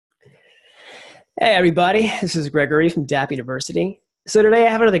Hey everybody, this is Gregory from Dapp University. So today I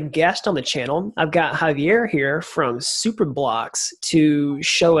have another guest on the channel. I've got Javier here from Superblocks to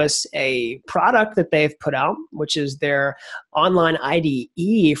show us a product that they've put out, which is their online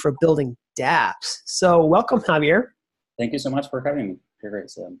IDE for building dApps. So welcome, Javier. Thank you so much for having me.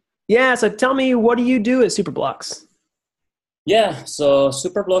 Great. Yeah, so tell me, what do you do at Superblocks? Yeah, so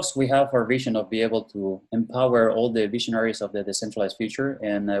Superblocks, we have our vision of being able to empower all the visionaries of the decentralized future.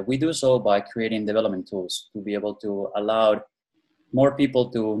 And we do so by creating development tools to be able to allow more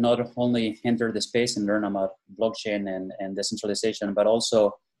people to not only enter the space and learn about blockchain and decentralization, but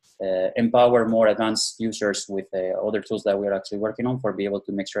also empower more advanced users with other tools that we're actually working on for be able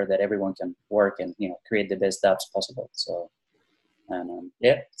to make sure that everyone can work and create the best apps possible.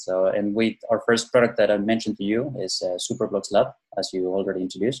 And with our first product that I mentioned to you is Superblocks Lab, as you already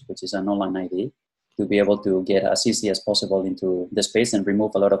introduced, which is an online IDE to be able to get as easy as possible into the space and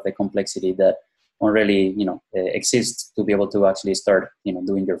remove a lot of the complexity that already exists to be able to actually start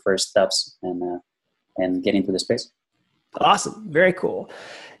doing your first steps and get into the space. Awesome, very cool.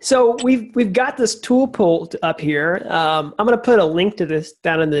 So we've got this tool pulled up here. I'm going to put a link to this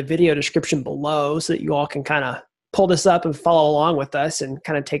down in the video description below so that you all can kind of pull this up and follow along with us and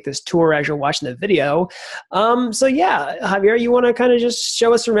kind of take this tour as you're watching the video. So yeah, Javier, you want to kind of just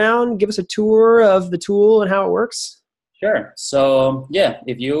show us around, give us a tour of the tool and how it works? Sure. So yeah,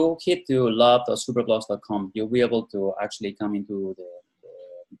 if you hit to lab.superblocks.com, you'll be able to actually come into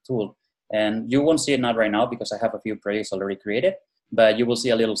the tool. And you won't see it not right now because I have a few projects already created, but you will see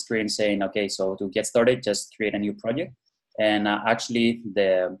a little screen saying, okay, so to get started, just create a new project. And actually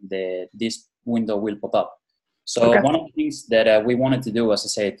this window will pop up. So One of the things that we wanted to do, as I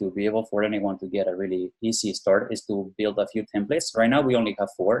say, to be able for anyone to get a really easy start is to build a few templates. Right now, we only have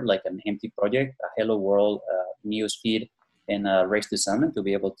 4, like an empty project, a hello world, news feed, and a race to salmon to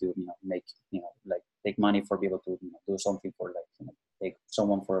be able to make, take money for be able to do something for take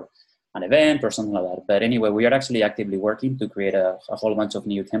someone for an event or something like that. But anyway, we are actually actively working to create a whole bunch of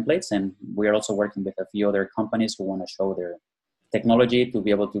new templates. And we are also working with a few other companies who want to show their technology to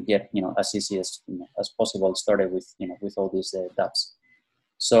be able to get as easy as possible started with with all these dApps.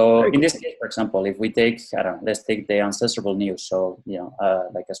 So in this case, for example, if we take let's take the ancestral news. So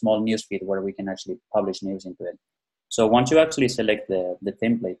like a small news feed where we can actually publish news into it. So once you actually select the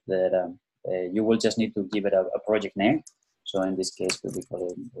template, that you will just need to give it a project name. So in this case, we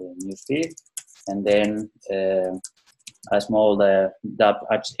call it news feed, and then a small dApp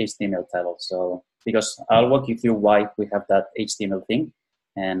HTML title. So because I'll walk you through why we have that HTML thing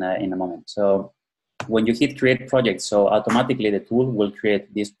and in a moment. So when you hit create project, so automatically the tool will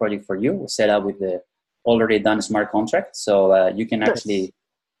create this project for you, set up with the already done smart contract. So you can actually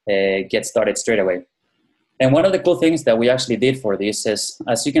get started straight away. And one of the cool things that we actually did for this is,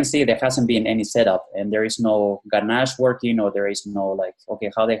 as you can see, there hasn't been any setup and there is no ganache working, or there is no okay,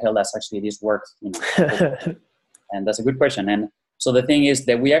 how the hell does actually this work? And that's a good question. And so the thing is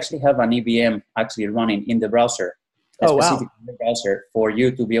that we actually have an EVM actually running in the browser, specifically in the browser, for you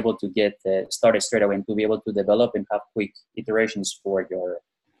to be able to get started straight away and to be able to develop and have quick iterations for your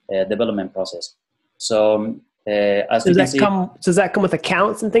development process. So as you can see, does that come with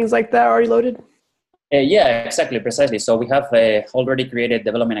accounts and things like that already loaded? Yeah, exactly, precisely. So we have already created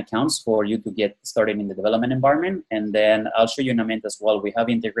development accounts for you to get started in the development environment. And then I'll show you in a minute as well. We have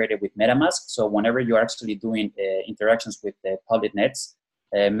integrated with MetaMask. So whenever you're actually doing interactions with the public nets,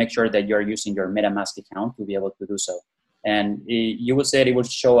 make sure that you're using your MetaMask account to be able to do so. And you will say it will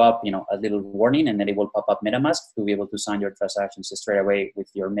show up, a little warning, and then it will pop up MetaMask to be able to sign your transactions straight away with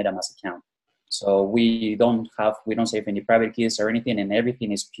your MetaMask account. So we don't save any private keys or anything, and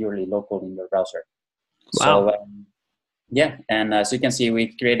everything is purely local in your browser. Wow. So yeah, and as you can see,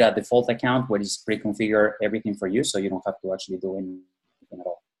 we create a default account where it's pre-configure everything for you, so you don't have to actually do anything at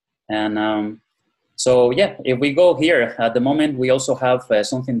all. And so yeah, if we go here, at the moment, we also have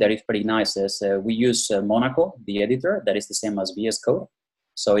something that is pretty nice. Is we use Monaco, the editor, that is the same as VS Code.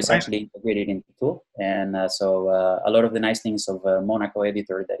 So it's actually integrated into the tool. And so a lot of the nice things of Monaco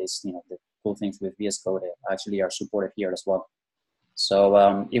editor, that is, the cool things with VS Code actually are supported here as well.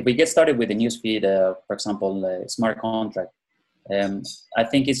 So if we get started with the newsfeed, for example, smart contract, I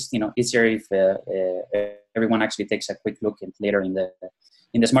think it's easier if everyone actually takes a quick look and later in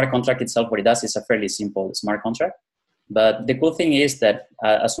the smart contract itself. What it does is a fairly simple smart contract. But the cool thing is that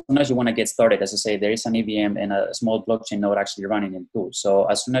as soon as you want to get started, as I say, there is an EVM and a small blockchain node actually running in the tool. So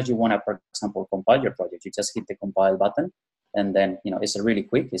as soon as you want to, for example, compile your project, you just hit the compile button, and then it's really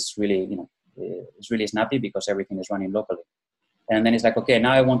quick. It's really it's really snappy because everything is running locally. And then it's like, okay,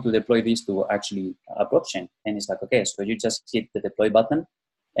 now I want to deploy this to actually a blockchain. And it's like, okay, so you just hit the deploy button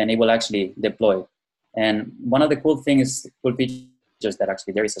and it will actually deploy And one of the cool features that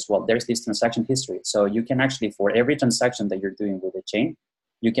actually there is as well, there's this transaction history. So you can actually, for every transaction that you're doing with the chain,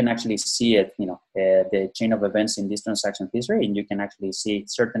 you can actually see it, the chain of events in this transaction history, and you can actually see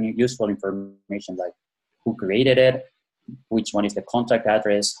certain useful information like who created it, which one is the contract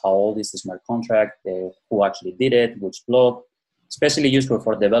address, how old is the smart contract, who actually did it, which block. Especially useful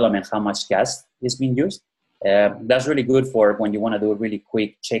for development, how much gas is being used. That's really good for when you want to do a really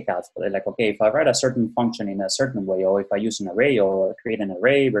quick checkout. Like, okay, if I write a certain function in a certain way, or if I use an array or create an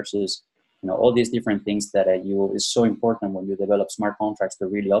array versus, all these different things that is so important when you develop smart contracts to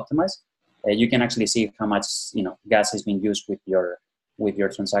really optimize. You can actually see how much, gas is being used with your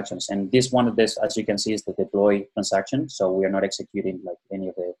transactions. And this one of this, as you can see, is the deploy transaction. So we are not executing like any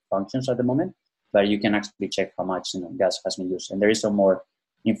of the functions at the moment, but you can actually check how much gas has been used. And there is some more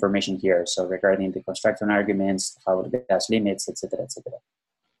information here. So regarding the construction arguments, how the gas limits, etc., etc.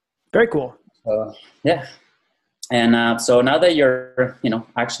 Very cool. Yeah. And so now that you're,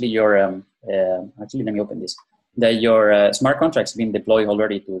 actually let me open this. That your smart contracts have been deployed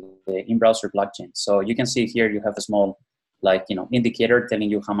already to the in-browser blockchain. So you can see here you have a small, indicator telling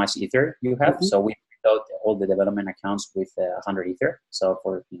you how much Ether you have. Mm-hmm. So we put out all the development accounts with 100 Ether. So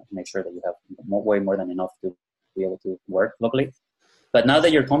for to make sure that you have way more than enough to be able to work locally. But now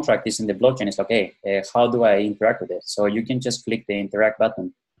that your contract is in the blockchain, it's okay. How do I interact with it? So you can just click the interact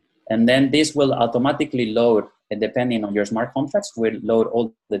button, and then this will automatically load. And depending on your smart contracts, will load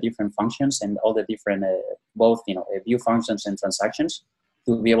all the different functions and all the different both view functions and transactions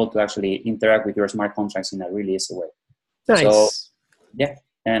to be able to actually interact with your smart contracts in a really easy way. Nice. So yeah,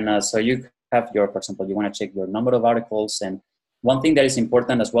 and so you have your, for example, you want to check your number of articles, and one thing that is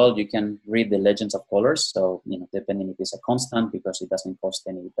important as well, you can read the legends of colors. So depending if it's a constant, because it doesn't cost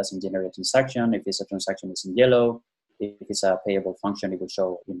any, it doesn't generate a transaction. If it's a transaction, it's in yellow. If it's a payable function, it will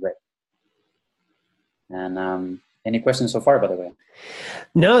show in red. And any questions so far, by the way?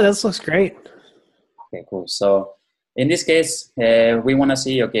 No, this looks great. Okay, cool. So in this case, we want to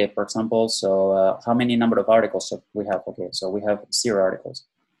see, okay, for example, so how many number of articles we have? Okay, so we have 0 articles.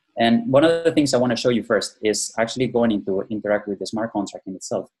 And one of the things I want to show you first is actually going into interact with the smart contract in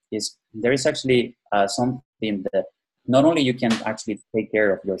itself. Is there is actually something that not only you can actually take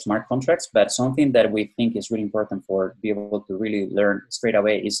care of your smart contracts, but something that we think is really important for be able to really learn straight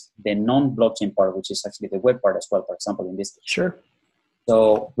away is the non-blockchain part, which is actually the web part as well, for example, in this case. Sure.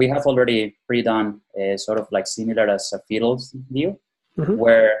 So we have already pre-done sort of like similar as a fiddles view,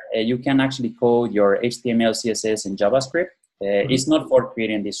 where you can actually code your HTML, CSS, and JavaScript. It's not for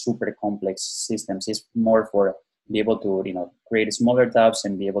creating these super complex systems. It's more for be able to, create smaller tabs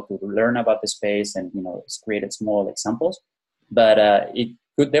and be able to learn about the space and, create small examples. But it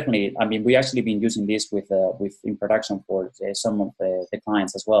could definitely, we actually been using this with in production for some of the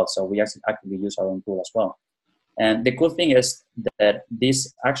clients as well. So we actually actively use our own tool as well. And the cool thing is that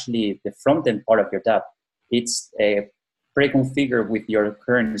this actually, the front-end part of your tab, it's pre-configured with your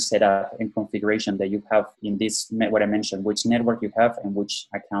current setup and configuration that you have in this, what I mentioned, which network you have and which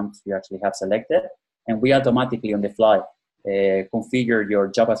account you actually have selected. And we automatically on the fly configure your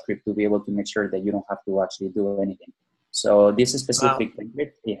JavaScript to be able to make sure that you don't have to actually do anything. So this specific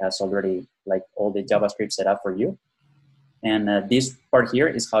template, it has already like all the JavaScript set up for you. And this part here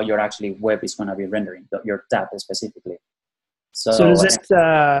is how your actually web is going to be rendering, your tab specifically. So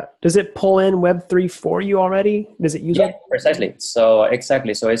does it pull in Web3 for you already? Does it use it? Precisely. So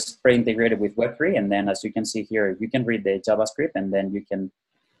exactly. So it's pre-integrated with Web3. And then as you can see here, you can read the JavaScript and then you can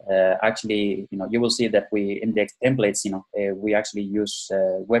actually, you will see that we, in the templates, we actually use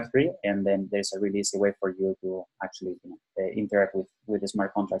Web3, and then there's a really easy way for you to actually interact with the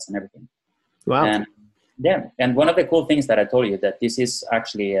smart contracts and everything. Wow. And yeah, and one of the cool things that I told you that this is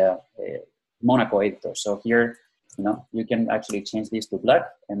actually a Monaco editor. So here, you can actually change this to black,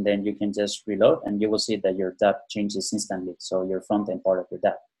 and then you can just reload, and you will see that your tab changes instantly. So your front end part of your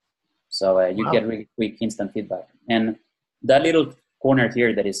tab. So you get really quick instant feedback. And that little corner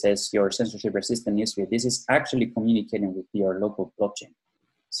here that it says your censorship resistant newsfeed, this is actually communicating with your local blockchain.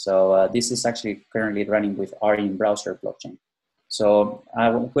 So this is actually currently running with our in-browser blockchain. So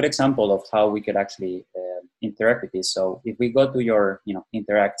a good example of how we could actually interact with this. So if we go to your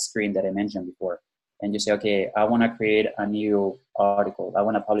interact screen that I mentioned before, and you say, okay, I want to create a new article. I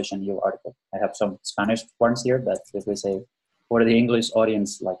want to publish a new article. I have some Spanish ones here, but if we say for the English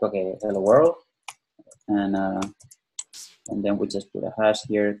audience, like, okay, hello world, and then we just put a hash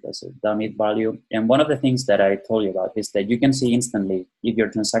here, that's a dummy value. And one of the things that I told you about is that you can see instantly if your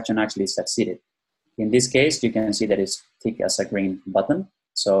transaction actually succeeded. In this case, you can see that it's ticked as a green button.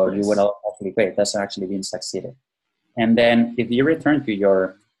 So you would actually, wait, that's actually been succeeded. And then if you return to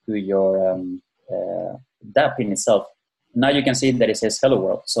your Dapp in itself. Now you can see that it says hello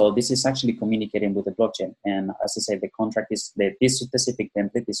world. So this is actually communicating with the blockchain. And as I said, the contract is, this specific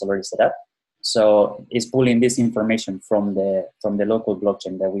template is already set up. So it's pulling this information from the local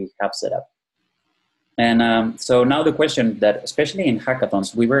blockchain that we have set up. And so now the question that, especially in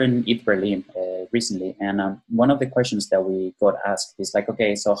hackathons, we were in ETH Berlin recently, and one of the questions that we got asked is like,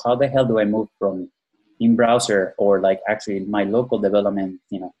 okay, so how the hell do I move from in browser or like actually my local development,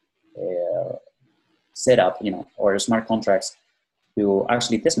 setup, or smart contracts to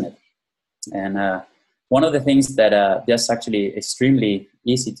actually testnet? And one of the things that that's actually extremely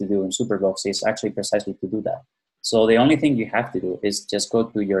easy to do in Superblocks is actually precisely to do that. So the only thing you have to do is just go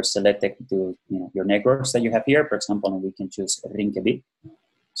to your selected, your networks that you have here. For example, we can choose Rinkeby.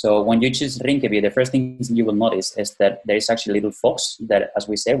 So when you choose Rinkeby, the first thing you will notice is that there is actually a little fox that, as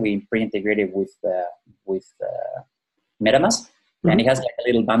we said, we pre-integrated with MetaMask. Mm-hmm. And it has like a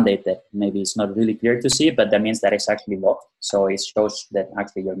little band-aid that maybe it's not really clear to see, but that means that it's actually locked. So it shows that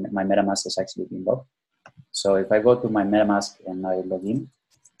actually my MetaMask is actually being locked. So if I go to my MetaMask and I log in,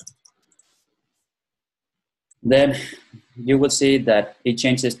 then you will see that it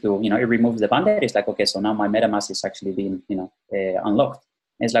changes to, it removes the band-aid. It's like, okay, so now my MetaMask is actually being, unlocked.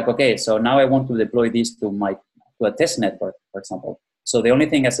 And it's like, okay, so now I want to deploy this to a test network, for example. So the only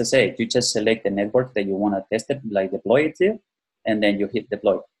thing, as I say, you just select the network that you want to test it, like deploy it to, and then you hit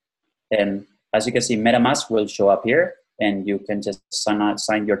deploy. And as you can see, MetaMask will show up here, and you can just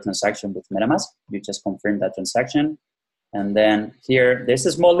sign your transaction with MetaMask. You just confirm that transaction. And then here, there's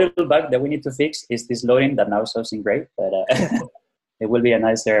a small little bug that we need to fix, is this loading that now shows in gray, but it will be a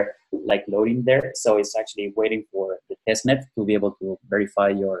nicer like loading there. So it's actually waiting for the testnet to be able to verify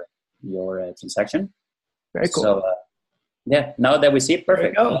your transaction. Very cool. So yeah, now that we see it,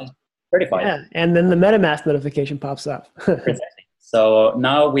 perfect. Verified. Yeah, and then the MetaMask notification pops up. Precisely. So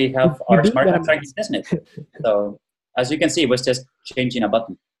now we have our smart contract testnet. So as you can see, it was just changing a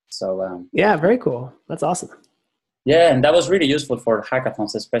button. So yeah, very cool. That's awesome. Yeah, and that was really useful for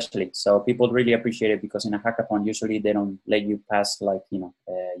hackathons especially. So people really appreciate it because in a hackathon, usually they don't let you pass like, your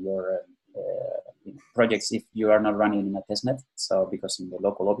projects if you are not running in a testnet. So because in the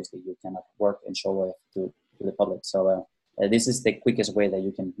local, obviously, you cannot work and show it to the public. So this is the quickest way that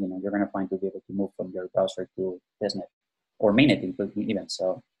you can, you're going to find to be able to move from your browser to testnet or mainnet even.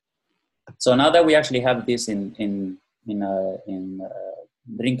 So now that we actually have this in Rinkeby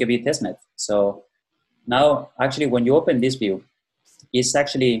testnet, so now, actually, when you open this view, it's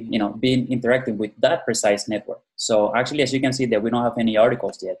actually, being interacting with that precise network. So actually, as you can see that we don't have any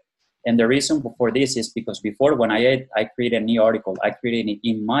articles yet. And the reason for this is because before when I created a new article, I created it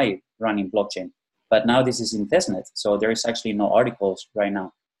in my running blockchain. But now this is in testnet. So there is actually no articles right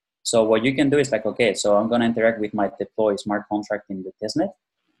now. So what you can do is like, okay, so I'm going to interact with my deploy smart contract in the testnet.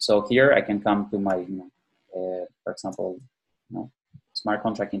 So here I can come to my, for example, smart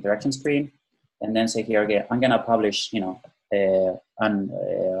contract interaction screen. And then say here again, I'm gonna publish, a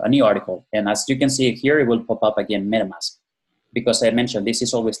new article. And as you can see here, it will pop up again MetaMask, because I mentioned this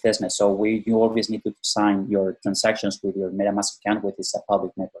is always testnet. So you always need to sign your transactions with your MetaMask account, which is a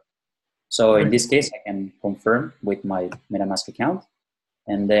public network. So in this case, I can confirm with my MetaMask account,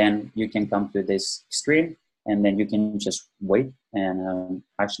 and then you can come to this screen, and then you can just wait and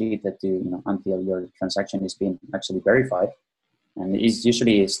actually until your transaction is being actually verified. And it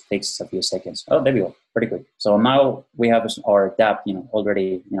takes a few seconds. Oh, there we go. Pretty good. So now we have our Dapp,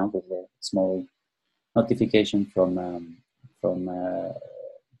 already, with the small notification from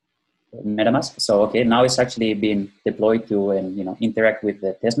MetaMask. So, okay, now it's actually being deployed to interact with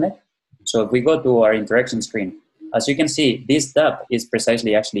the testnet. So if we go to our interaction screen, as you can see, this Dapp is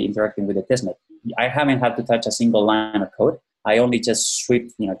precisely actually interacting with the testnet. I haven't had to touch a single line of code. I only just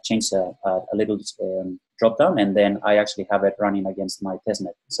change a little drop down, and then I actually have it running against my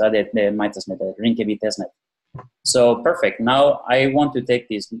testnet. So my testnet, the Rinkeby testnet. So perfect. Now I want to take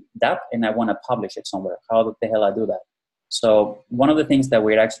this Dapp and I want to publish it somewhere. How the hell I do that? So one of the things that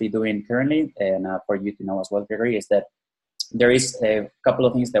we're actually doing currently, and for you to know as well, Gregory, is that there is a couple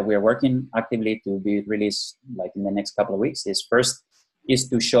of things that we're working actively to be released like in the next couple of weeks. First is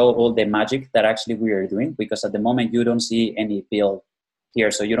to show all the magic that actually we are doing, because at the moment you don't see any build here.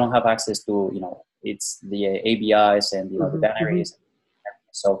 So you don't have access to, it's the ABIs and, the binaries.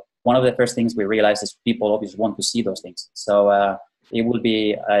 So one of the first things we realized is people obviously want to see those things. So it will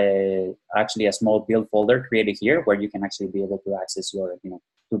be actually a small build folder created here where you can actually be able to access your,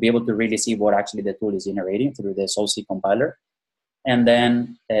 to be able to really see what actually the tool is generating through the SolC compiler. And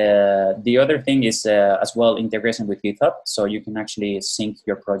then the other thing is as well integration with Github. So you can actually sync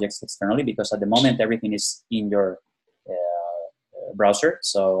your projects externally, because at the moment everything is in your browser.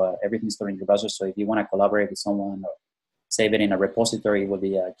 So everything's stored in your browser. So if you want to collaborate with someone or save it in a repository, it will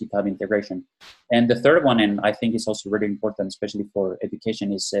be a GitHub integration. And the third one, and I think it's also really important, especially for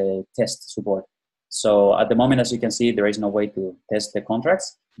education, is test support. So at the moment, as you can see, there is no way to test the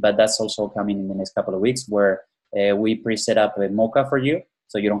contracts, but that's also coming in the next couple of weeks, where we pre-set up a Mocha for you.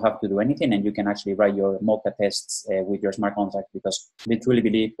 So you don't have to do anything, and you can actually write your Mocha tests with your smart contract, because we truly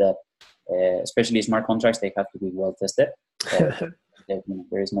believe that, especially smart contracts, they have to be well tested.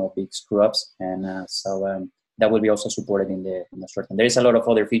 There is no big screw ups, and that will be also supported in the short term. There is a lot of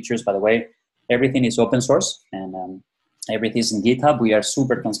other features, by the way. Everything is open source, and everything is in GitHub. We are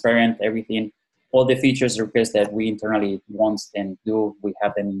super transparent. Everything, all the features, requests that we internally want and do, we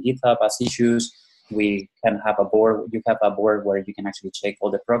have them in GitHub as issues. We can have a board. You have a board where you can actually check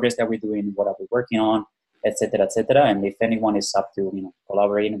all the progress that we're doing, what are we working on, etc., etc. And if anyone is up to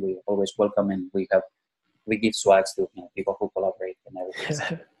collaborating, we always welcome, and we give swags to people who collaborate and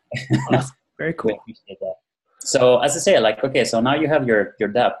everything. Awesome. Very cool. We appreciate that. So as I say, okay, so now you have your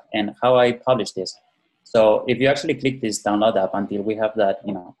Dapp, and how I publish this. So if you actually click this download app until we have that,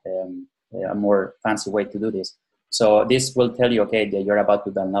 a more fancy way to do this. So this will tell you, okay, that you're about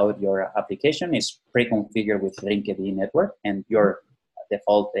to download your application. It's pre-configured with Linked network, and your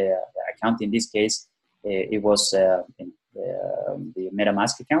default account in this case, it was the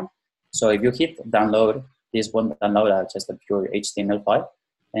MetaMask account. So if you hit download, this won't download just a pure HTML file.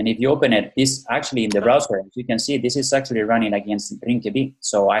 And if you open it, this actually in the browser, as you can see, this is actually running against Linked.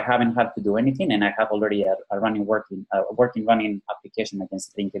 So I haven't had to do anything, and I have already a running application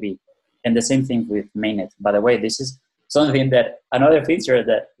against Linked. And the same thing with mainnet. By the way, this is something that, another feature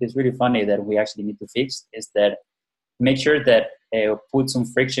that is really funny that we actually need to fix, is that make sure that put some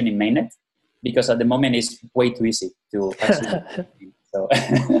friction in mainnet, because at the moment it's way too easy to actually so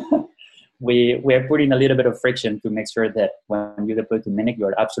we are putting a little bit of friction to make sure that when you deploy to mainnet,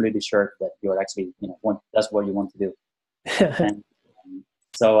 you're absolutely sure that you're actually, that's what you want to do. And,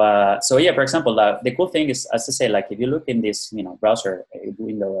 so yeah, for example, the cool thing is, as I say, if you look in this, browser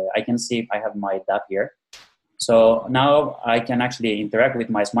window, I can see I have my Dapp here. So now I can actually interact with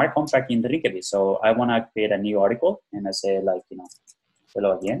my smart contract in the Linked. So I want to create a new article, and I say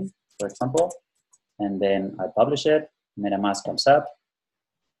hello again, for example, and then I publish it. MetaMask comes up.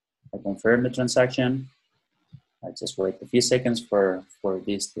 I confirm the transaction. I just wait a few seconds for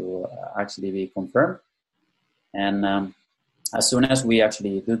this to actually be confirmed. And as soon as we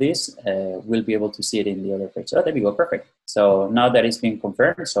actually do this, we'll be able to see it in the other page. Oh, there we go, perfect. So now that it's been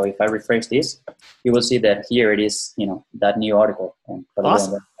confirmed, so if I refresh this, you will see that here it is, that new article. And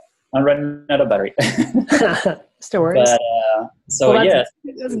awesome. I'm running out of battery. Still worries. But, yeah.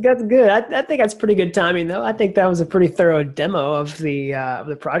 That's good. I think that's pretty good timing, though. I think that was a pretty thorough demo of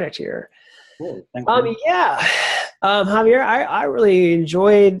the project here. Cool. Thank you. Yeah. Javier, I really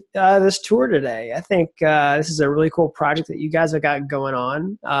enjoyed this tour today. I think this is a really cool project that you guys have got going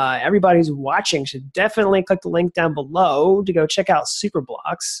on. Everybody who's watching should definitely click the link down below to go check out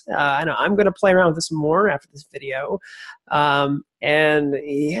Superblocks. I know I'm going to play around with this more after this video. And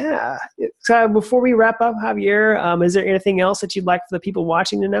yeah, so before we wrap up, Javier, is there anything else that you'd like for the people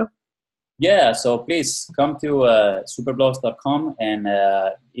watching to know? Yeah, so please come to superblocks.com, and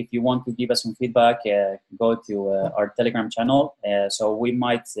if you want to give us some feedback, go to our Telegram channel. So we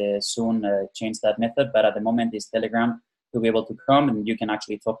might soon change that method, but at the moment it's Telegram to be able to come, and you can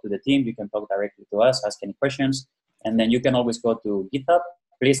actually talk to the team. You can talk directly to us, ask any questions, and then you can always go to GitHub.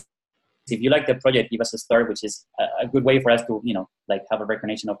 Please, if you like the project, give us a star, which is a good way for us to, have a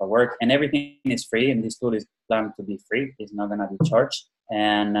recognition of our work. And everything is free, and this tool is planned to be free. It's not going to be charged.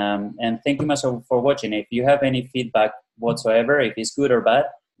 And thank you much for watching. If you have any feedback whatsoever, if it's good or bad,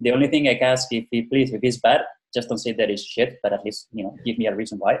 the only thing I can ask, if it's bad, just don't say that it's shit, but at least, give me a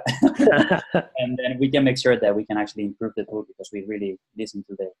reason why. And then we can make sure that we can actually improve the tool, because we really listen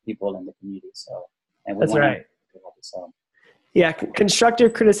to the people and the community. So, and we that's right. So. Yeah,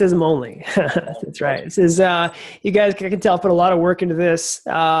 constructive criticism only. That's right. This is you guys can tell put a lot of work into this.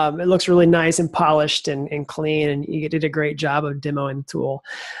 It looks really nice and polished and clean, and you did a great job of demoing the tool.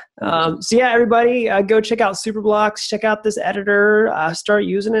 So yeah, everybody, go check out Superblocks. Check out this editor. Start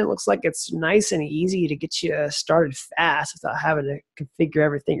using it. It looks like it's nice and easy to get you started fast without having to configure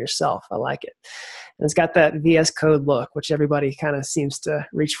everything yourself. I like it. And it's got that VS Code look, which everybody kind of seems to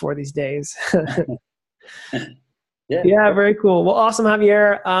reach for these days. Yeah, very cool. Well, awesome,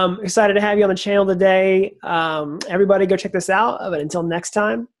 Javier. Excited to have you on the channel today. Everybody go check this out. But until next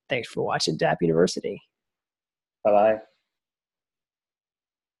time, thanks for watching Dapp University. Bye-bye.